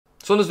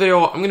So in this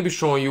video, I'm going to be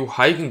showing you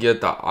how you can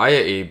get the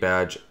IAA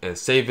badge and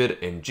save it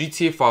in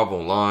GTA 5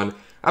 Online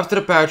after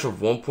the patch of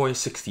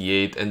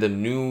 1.68 and the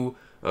new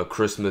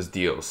Christmas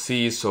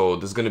DLC. So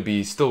this is going to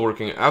be still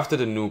working after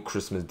the new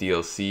Christmas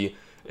DLC.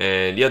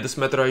 And yeah, this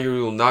method right here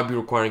will not be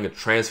requiring a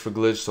transfer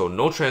glitch. So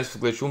no transfer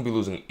glitch, you won't be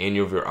losing any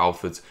of your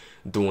outfits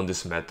doing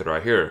this method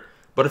right here.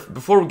 But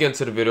before we get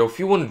into the video, if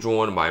you want to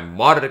join my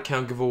modded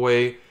account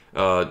giveaway,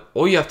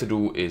 all you have to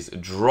do is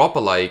drop a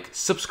like,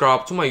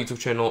 subscribe to my YouTube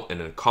channel, and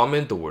then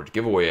comment the word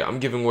giveaway. I'm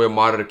giving away a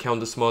modded account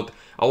this month.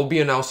 I will be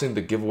announcing the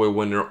giveaway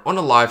winner on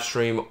a live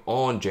stream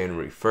on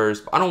January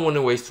 1st. But I don't want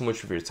to waste too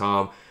much of your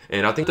time,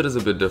 and I think that is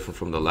a bit different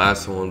from the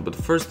last one. But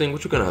the first thing,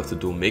 what you're gonna have to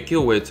do, make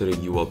your way to the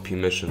ULP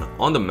mission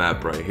on the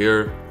map right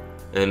here.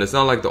 And it's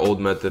not like the old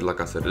method.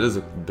 Like I said, it is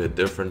a bit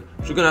different.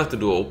 What you're gonna have to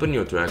do, open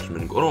your interaction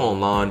menu, go to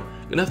online.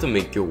 You're gonna have to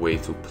make your way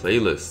to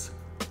playlists.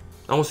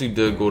 Now once you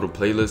did go to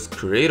playlist,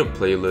 create a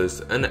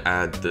playlist and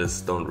add this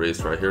stunt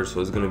race right here.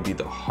 So it's gonna be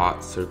the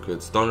hot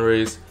circuit stunt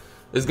race.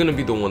 It's gonna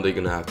be the one that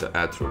you're gonna have to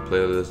add to your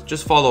playlist.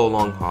 Just follow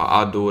along how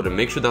I do it and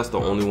make sure that's the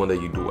only one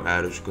that you do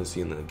add, as you can see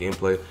in the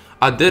gameplay.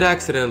 I did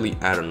accidentally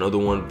add another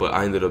one, but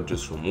I ended up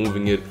just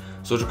removing it.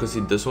 So as you can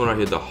see, this one right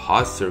here, the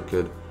hot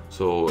circuit.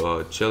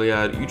 So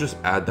Chiliad, you just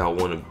add that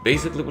one, and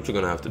basically what you're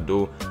gonna have to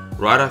do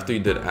right after you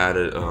did add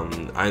it,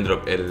 I ended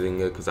up editing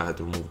it because I had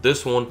to remove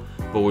this one.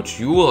 But what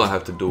you will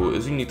have to do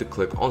is you need to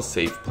click on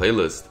save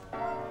playlist,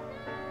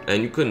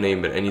 and you could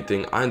name it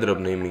anything. I ended up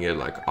naming it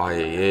like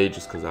IAA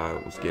just because I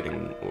was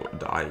getting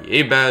the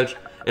IAA badge.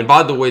 And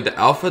by the way, the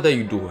outfit that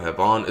you do have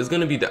on is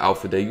gonna be the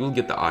outfit that you'll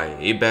get the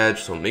IAA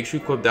badge. So make sure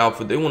you equip the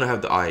outfit they want to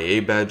have the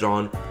IAA badge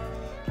on.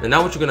 And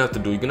now what you're gonna have to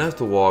do, you're gonna have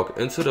to walk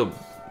into the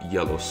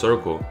yellow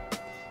circle.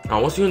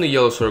 Now once you're in the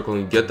yellow circle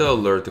and you get the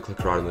alert to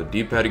click right on the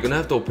D-pad, you're gonna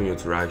have to open your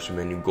interaction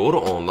menu, go to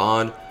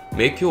online,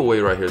 make your way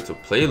right here to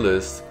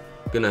playlist.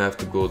 You're gonna have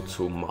to go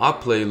to my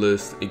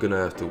playlist, you're gonna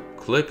have to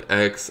click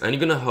X, and you're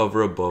gonna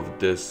hover above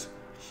this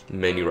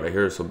menu right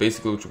here. So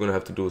basically what you're gonna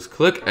have to do is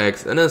click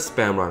X and then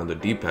spam right on the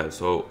D-pad.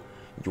 So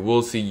you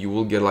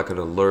will get like an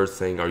alert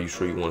saying, are you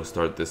sure you want to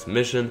start this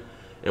mission?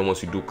 And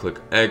once you do click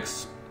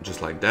X,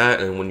 just like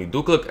that, and when you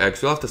do click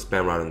X, you'll have to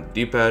spam right on the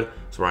D-pad.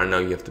 So right now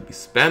you have to be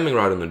spamming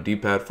right on the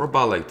D-pad for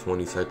about like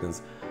 20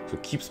 seconds. So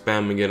keep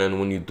spamming it, and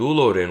when you do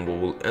load in, what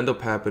will end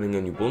up happening,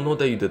 and you will know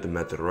that you did the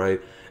method right,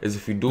 is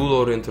if you do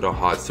load into the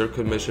hot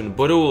circuit mission,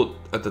 but it will,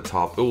 at the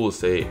top, it will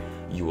say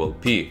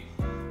ULP.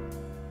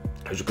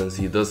 As you can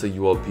see, it does say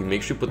ULP.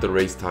 Make sure you put the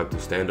race type to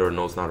standard.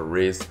 No, it's not a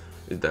race.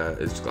 It's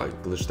just like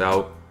glitched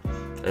out.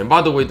 And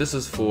by the way, this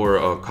is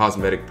for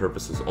cosmetic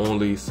purposes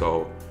only,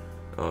 so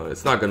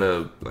it's not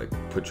gonna like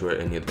put you at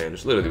any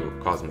advantage, literally for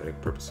cosmetic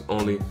purposes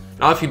only.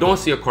 Now if you don't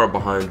see a car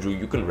behind you,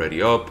 you can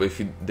ready up.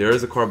 If there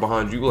is a car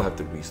behind you, you will have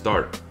to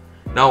restart.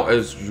 Now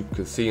as you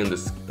can see in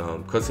this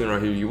cutscene right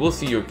here, you will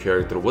see your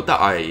character with the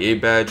IAA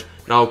badge.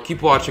 Now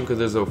keep watching because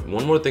there's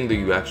one more thing that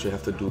you actually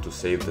have to do to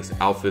save this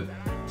outfit.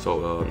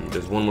 So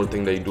there's one more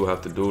thing that you do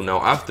have to do.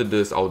 Now after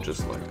this, I'll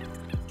just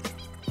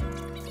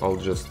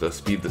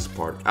speed this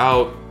part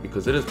out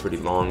because it is pretty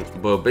long.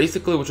 But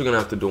basically what you're gonna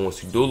have to do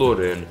once you do load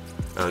in,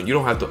 you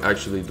don't have to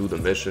actually do the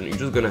mission. You're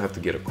just gonna have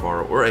to get a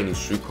car or any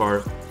street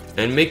car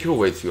and make your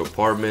way to your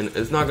apartment.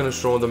 It's not gonna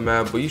show on the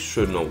map, but you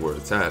should know where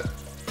it's at.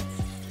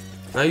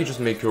 Now you just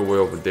make your way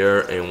over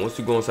there, and once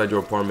you go inside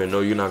your apartment,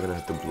 no, you're not gonna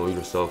have to blow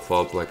yourself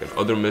up like in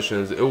other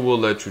missions. It will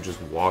let you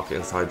just walk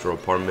inside your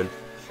apartment.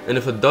 And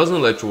if it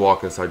doesn't let you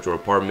walk inside your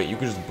apartment, you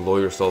can just blow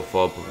yourself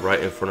up right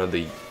in front of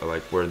the,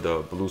 like where the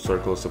blue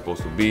circle is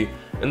supposed to be,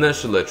 and that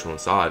should let you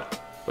inside.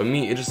 But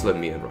me, it just let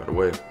me in right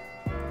away.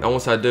 Now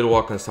once I did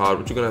walk inside,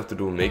 what you're gonna have to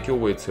do, make your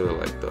way to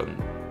like the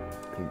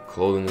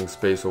clothing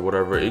space or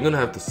whatever. You're gonna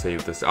have to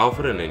save this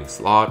outfit in any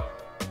slot.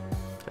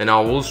 And I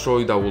will show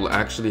you that we'll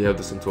actually have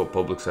this into a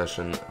public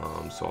session.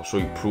 So I'll show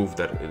you proof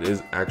that it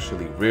is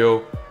actually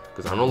real.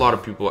 Because I know a lot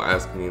of people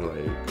ask me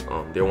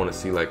like they want to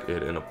see like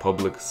it in a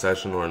public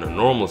session or in a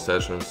normal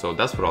session. So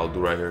that's what I'll do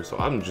right here. So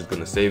I'm just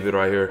gonna save it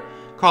right here,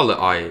 call it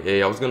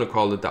IAA. I was gonna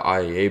call it the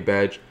IAA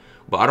badge,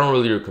 but I don't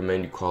really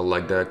recommend you call it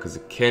like that because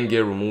it can get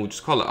removed.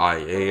 Just call it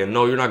IAA, and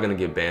no, you're not gonna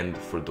get banned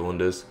for doing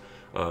this.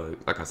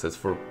 Like I said, it's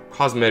for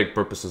cosmetic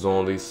purposes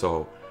only,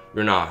 so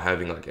you're not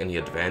having like any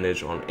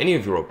advantage on any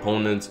of your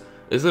opponents.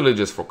 It's literally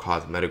just for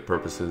cosmetic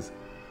purposes.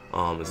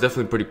 It's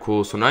definitely pretty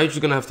cool. So now you're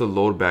just gonna have to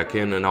load back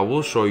in, and I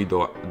will show you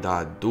though that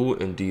I do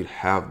indeed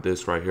have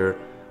this right here.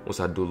 Once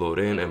I do load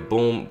in, and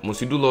boom,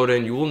 once you do load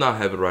in, you will not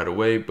have it right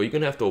away, but you're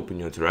gonna have to open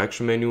your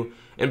interaction menu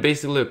and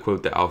basically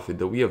equip the outfit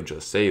that we have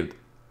just saved.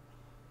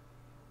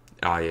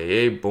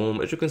 IAA, boom.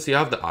 As you can see, I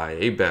have the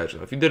IAA badge.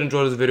 Now if you did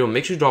enjoy this video,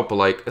 make sure you drop a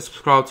like and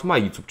subscribe to my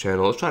YouTube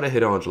channel. Let's try to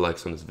hit 100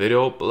 likes on this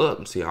video, but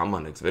let's see you on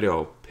my next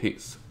video.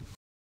 Peace.